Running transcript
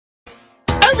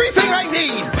Everything I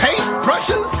need, paint,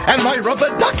 brushes, and my rubber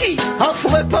ducky. A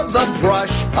flip of the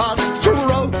brush, a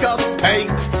stroke of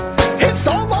paint. It's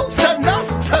almost enough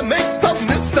to make some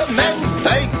Mr. Men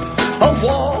faint. A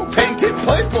wall painted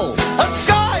purple, a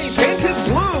sky painted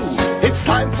blue. It's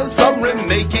time for some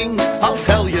remaking, I'll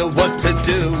tell you what to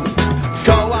do.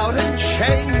 Go out and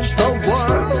change the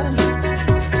world,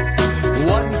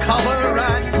 one color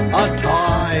at a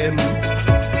time.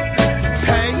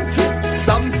 Paint it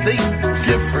something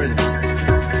different,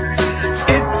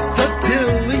 it's the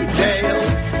Dillydale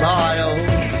style.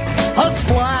 A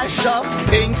splash of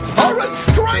pink or a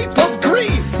stripe of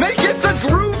green, make it the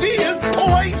grooviest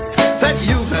place that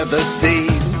you've ever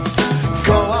seen.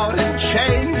 Go out and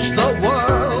change the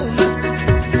world,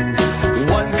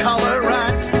 one color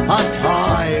at a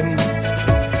time.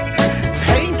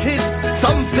 Paint it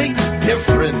something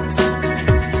different,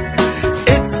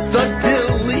 it's the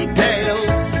Dillydale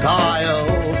style.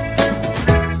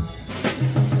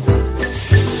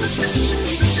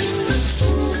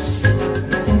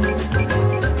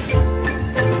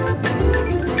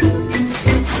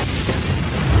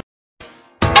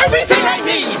 Everything I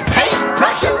need, paint,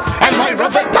 brushes, and my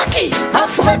rubber ducky. A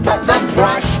flip of the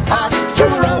brush, a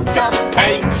stroke of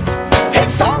paint.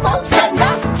 It's almost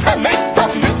enough to make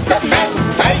some Mr. Men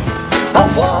faint. A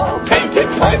wall painted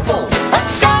purple, a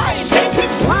sky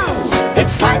painted blue.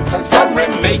 It's time for some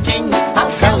remaking,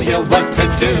 I'll tell you what to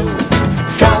do.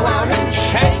 Go out and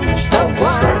change the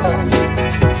world,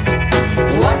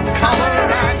 one color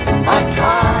at a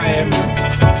time.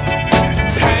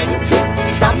 Paint it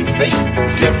something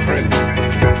different,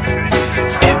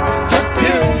 it's the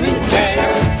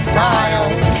Dillydale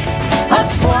style. A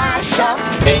splash of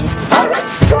pink or a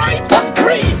stripe of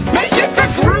green, make it the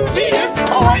grooviest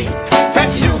place that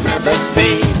you've ever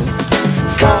seen.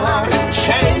 Go out and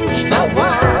change the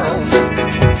world,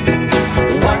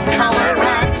 one color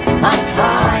at a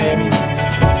time.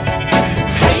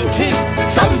 Paint it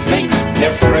something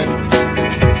different,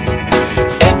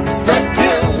 it's the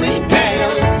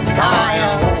Dillydale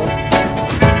style.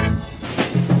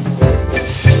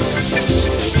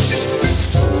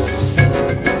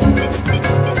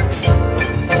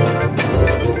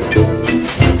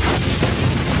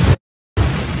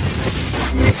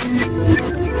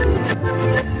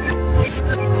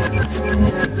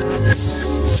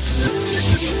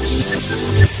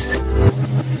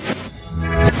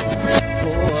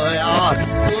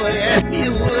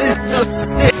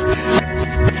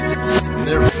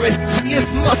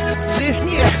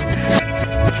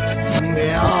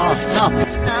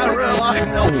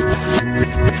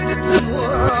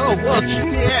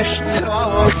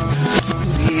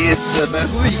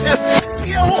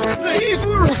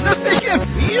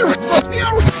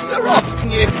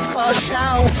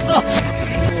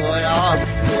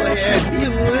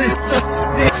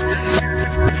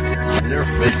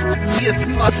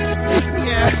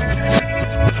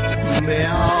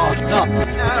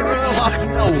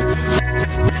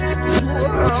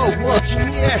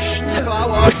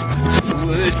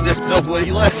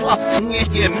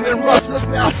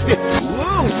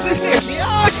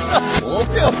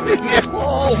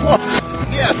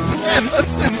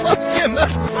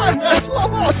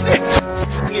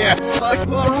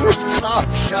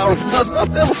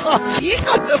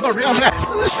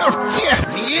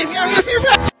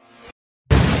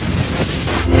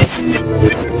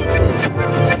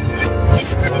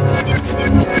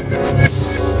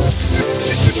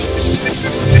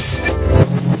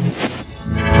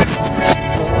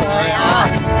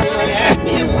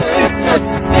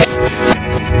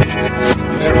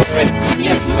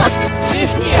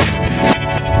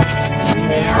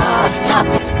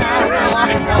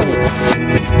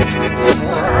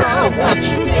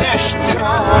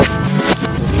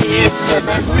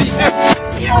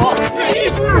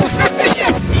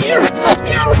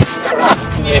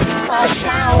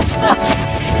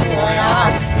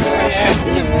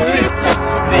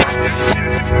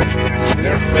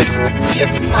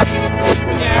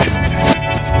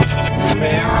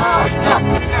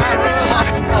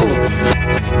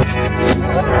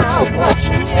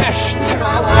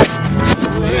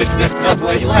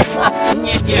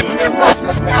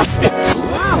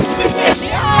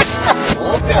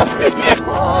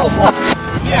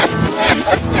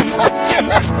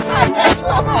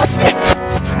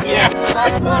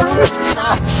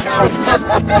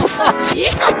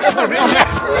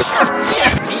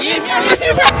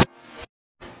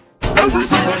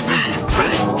 Everything I need,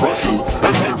 paint, brushes,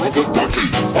 and my rubber ducky.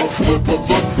 A flip of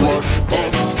the brush, a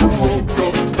stroke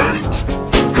of paint.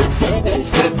 It's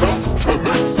almost enough to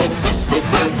make some Mr.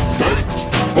 Men faint.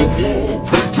 A wall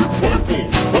painted purple,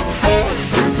 a sky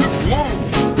painted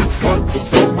blue.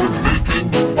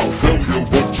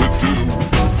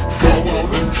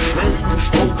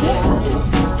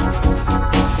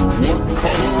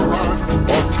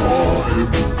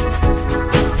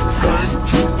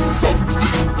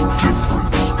 something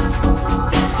different.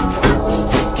 It's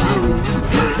the Dilly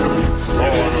Dale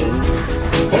style.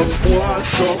 A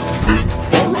splash of pink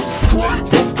or a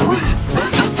stripe of green.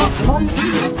 Make it the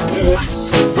grooviest voice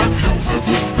that you've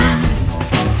ever seen.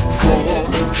 Go on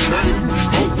and change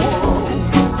the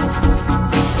world.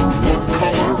 One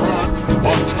color at a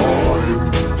time.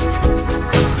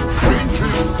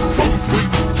 Painting something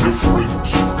different.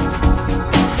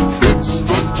 It's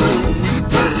the Dilly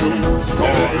Dale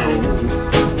style.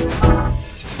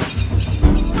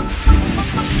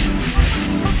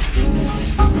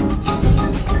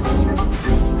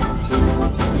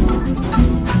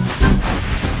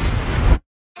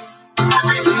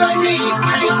 Everything I need,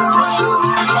 paintbrushes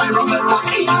and my rubber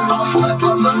ducky. A flip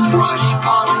of the brush, a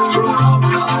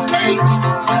stroke of paint.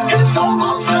 It's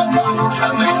almost enough to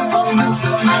make some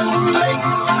Mr. Man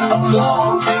paint. A wall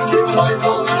painted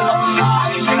purple, a sky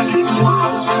painted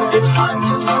blue. It's time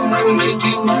for some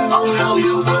remaking, I'll tell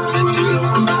you what to do.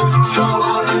 Go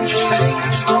out and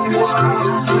change the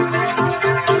world,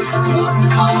 one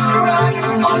color at a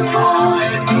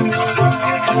time.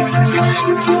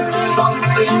 Paint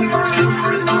something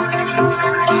different.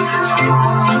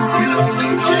 It's the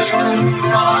Dilly Dale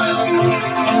style.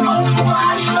 A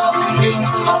splash of pink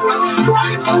or a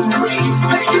stripe of green.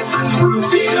 Make it the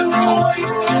grooviest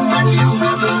voice that you've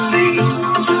ever seen.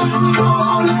 Go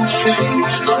on and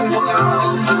change the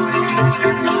world,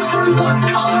 one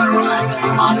color at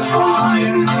a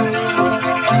time.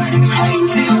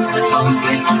 Painting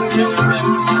something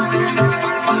different.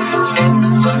 It's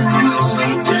the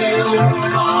Dilly Dale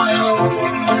style.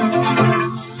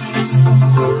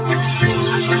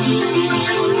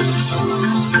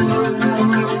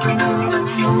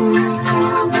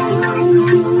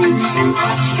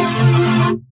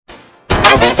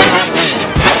 Everything I need,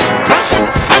 paintbrushes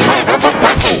and my rubber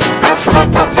ducky. A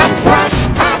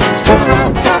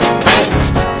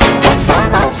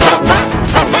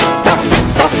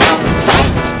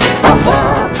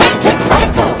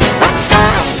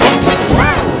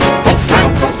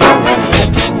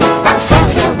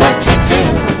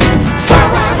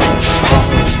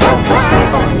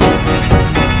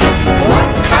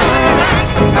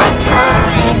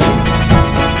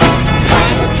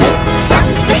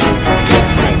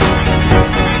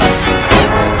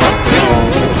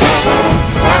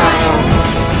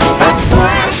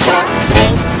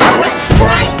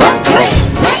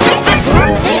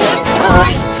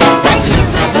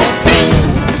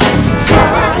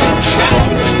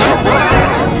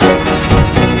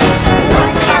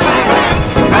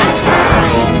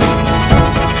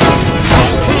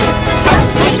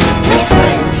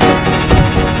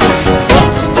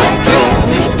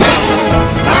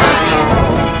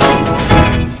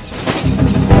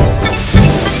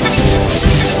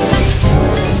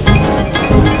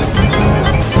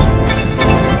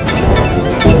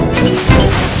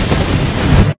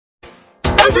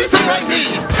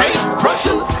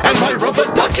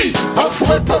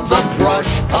flip of the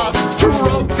brush, a stroke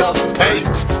of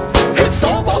paint. It's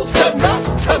almost enough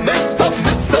to make the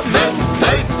Mr. Man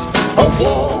paint. A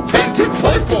wall painted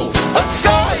purple, a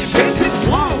sky painted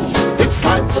blue. It's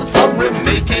time for some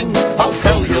remaking, I'll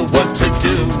tell you what to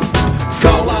do.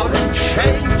 Go out and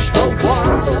change the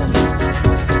world,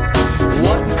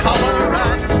 one color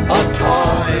at a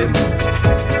time.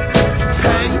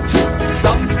 Painting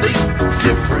something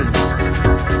different.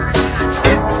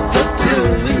 It's the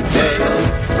Dilly Dale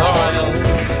style.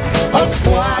 A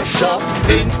splash of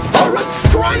pink or a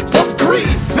stripe of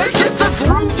green. Make it the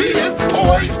grooviest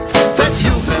voice that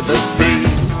you've ever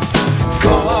seen.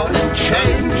 Go out and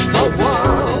change the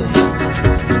world,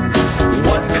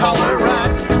 one color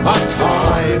at a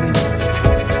time. Painting something different. It's the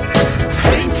Dilly Dale style. Everything I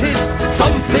need,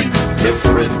 paintbrushes and my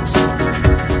rubber ducky. A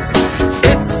flip of the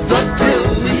brush, a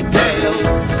stroke of paint.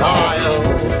 It's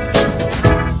almost enough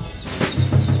to make some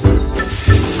Mr. Man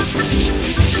faint. A wall painted purple, a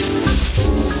sky painted blue. It's time for some remaking, I'll tell you what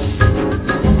to do. Go out and change the world, one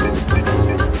color at a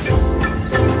time. Painting something different. It's the Dilly Dale style. A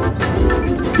splash of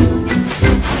pink or a stripe of green. Make it the grooviest voice that you've ever seen. Go out and change the world, one color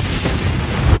at a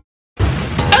time. Painting something different. It's the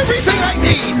Dilly Dale style. Everything I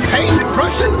need,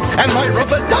 paintbrushes and my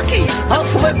rubber ducky. A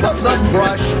flip of the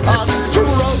brush, a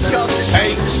stroke of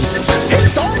paint.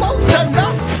 It's almost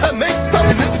enough to make some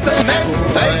Mr. Man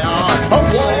faint. A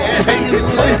wall painted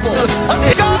purple, a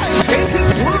sky painted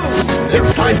blue.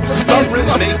 It's time for some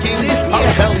remaking,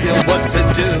 I'll tell you what to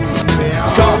do.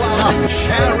 Go out and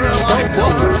cherish the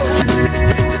world,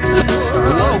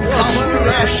 one color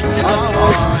at a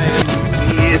time.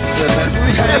 It's the best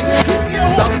we have.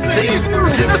 Something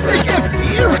different. It's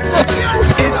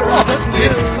the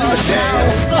Dilly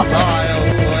Dale style.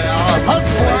 A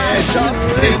splash of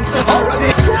pink or a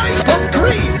stripe of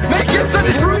green. Make it the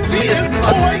grooviest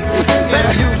voice that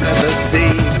you've ever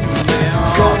seen.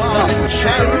 Go on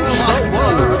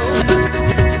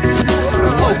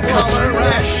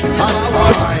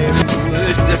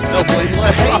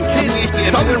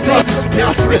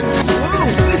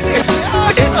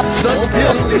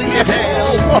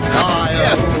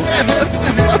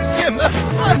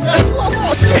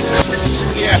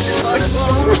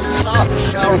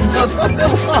Everything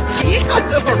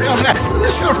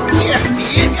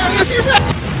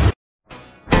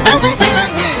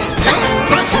I need, paint,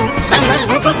 brushes, and my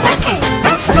rubber ducky.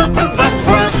 A flip of the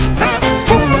brush adds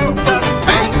to the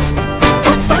paint.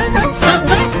 It's almost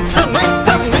enough to make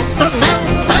the Mr. Man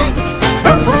paint. A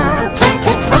wall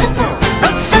painted purple, a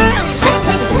sky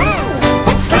painted blue.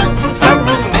 It's time for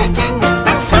someone making,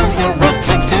 I'll tell you what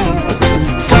to do.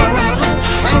 Go out and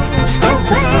change the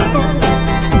world,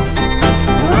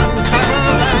 one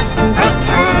color at a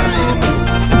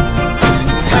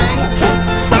time. Paint it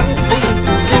something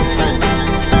different.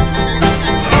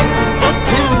 It's the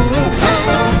Kyoobur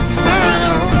style.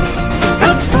 A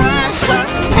splash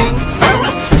of ink or a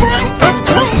stripe of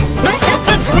green. Make it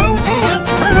the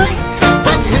grooviest place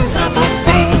that you've ever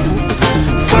seen.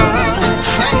 Go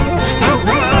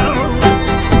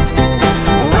out and change the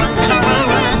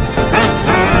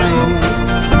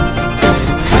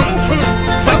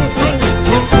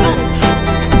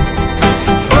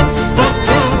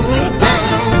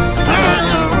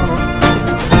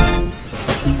one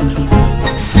color at a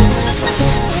time.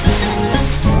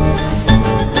 Paint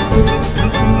it something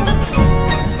different.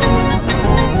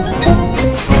 It's the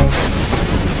Kyoobur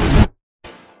style.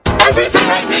 Everything I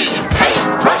need, paint,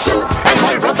 brushes,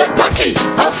 and my rubber ducky.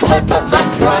 A flip of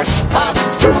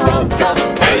the brush,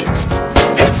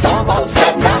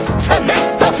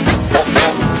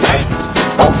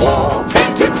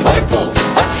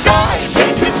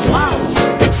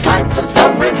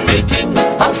 a stroke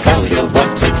of paint.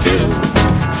 It's almost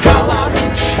enough to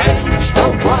make some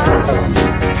Mr. Men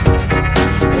faint. A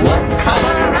wall painted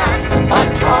purple, a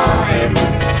sky painted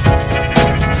blue. It's time for some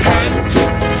remaking,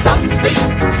 I'll tell you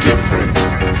what to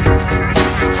do.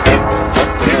 Go out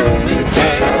and change the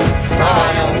world,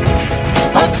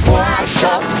 one color at a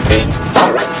time.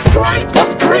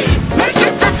 Paint it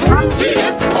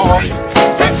something different.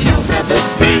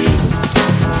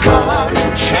 It's the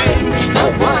Kyoobur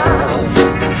style.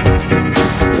 A splash of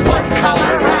pink or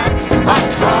a stripe of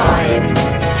green.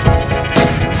 Make it the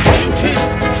grooviest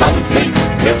voice that you've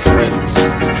ever seen.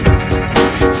 Go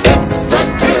out and change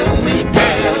the world,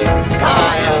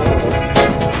 one color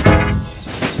at a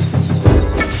time.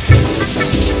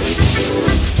 Paint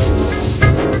it something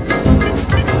different.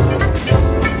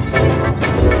 It's the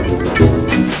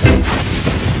Kyoobur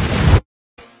style.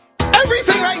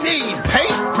 Everything I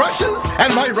need, paint, brushes,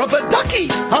 and my rubber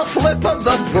ducky. A flip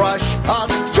of the brush,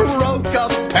 a stroke of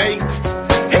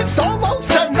paint. It's almost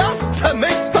enough to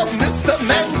make some Mr.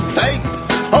 Men faint.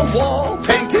 A wall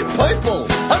painted purple,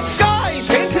 a sky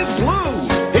painted blue.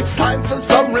 It's time for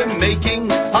some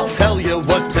remaking, I'll tell you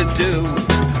what to do.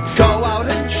 Go out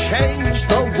and change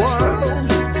the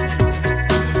world,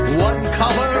 one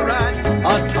color at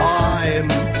a time.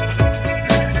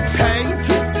 Paint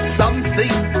it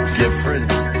something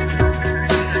different.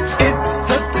 It's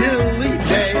the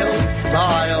Kyoobur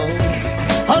style.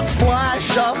 A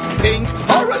splash of pink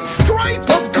or a stripe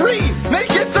of green.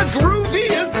 Make it the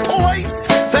grooviest place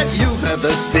that you've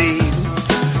ever seen.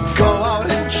 Go out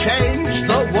and change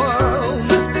the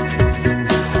world,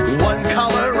 one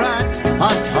color at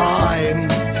a time.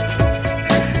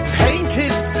 Paint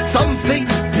it something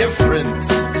different.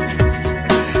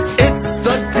 It's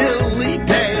the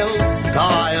Kyoobur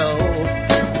style.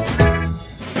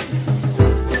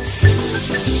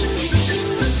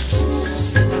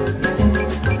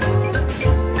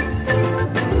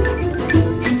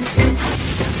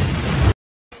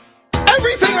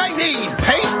 Everything I need,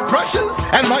 paint, brushes,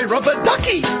 and my rubber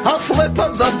ducky. A flip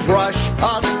of the brush,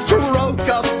 a stroke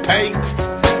of paint.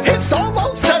 It's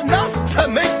almost enough to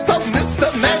make some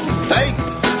Mr. Men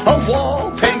faint. A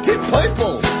wall painted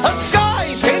purple, a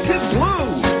sky painted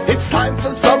blue. It's time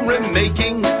for some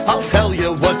remaking, I'll tell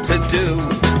you what to do.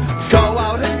 Go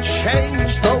out and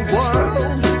change the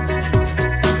world,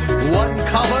 one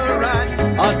color at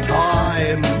a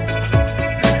time.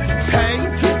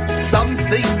 Paint it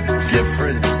something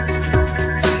different.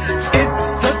 It's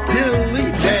the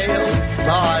Kyoobur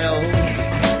style.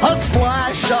 A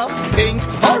splash of pink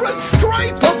or a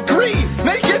stripe of green.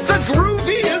 Make it the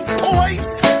grooviest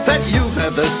place that you've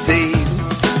ever seen.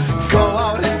 Go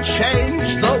out and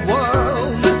change the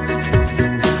world,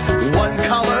 one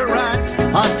color at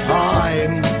a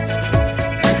time.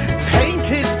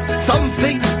 Paint it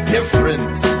something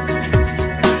different.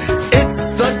 It's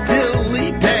the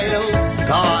Kyoobur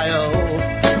style.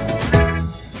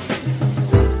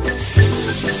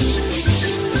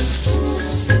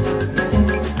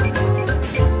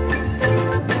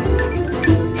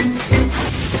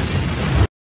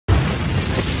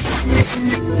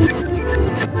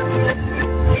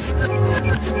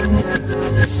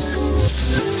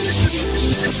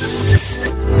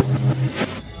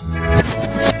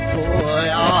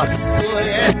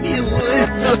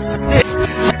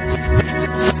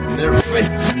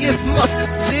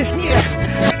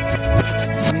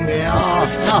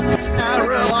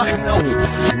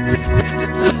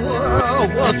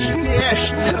 Вот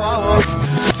смешно.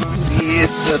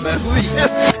 Это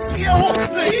съел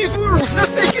игру на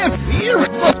таких мир,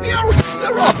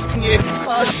 не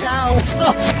пожалуйста.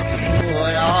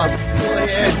 Твоя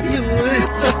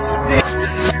милость,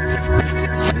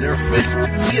 Snurfish,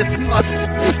 it must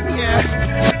be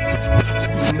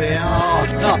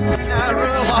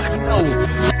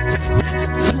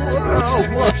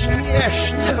вот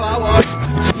смешно.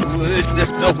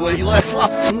 This no way left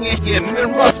не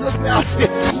мироза мясо.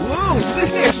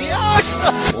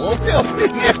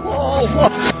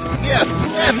 Снег,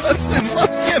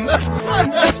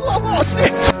 снег,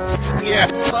 свободный. Снег,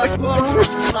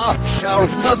 руса,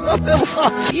 шарф забылся.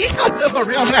 И это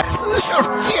время,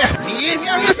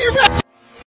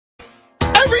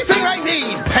 everything I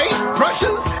need, paint,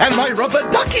 brushes, and my rubber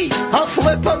ducky. A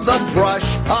flip of the brush,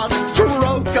 a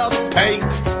stroke of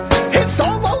paint. It's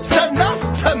almost enough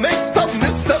to make some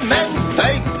Mr. Men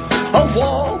faint. A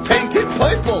wall painted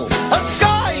purple, a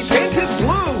sky painted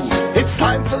blue. It's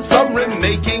time for some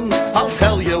remaking, I'll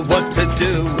tell you what to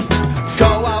do.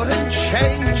 Go out and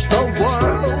change the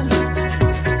world,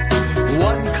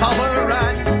 one color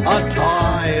at a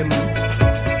time.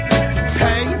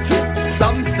 Paint it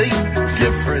something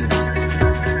different.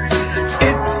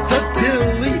 It's the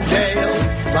Dilly-Dale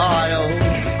style.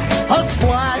 A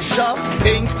splash of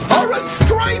pink or a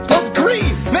stripe of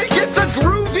green. Make it the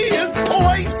grooviest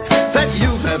place that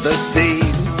you've ever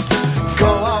seen.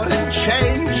 Go out and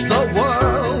change the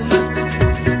world,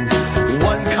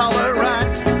 one color at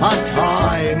a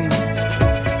time.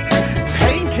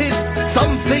 Paint it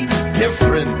something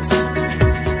different.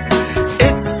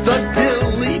 It's the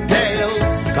Dilly-Dale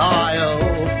style.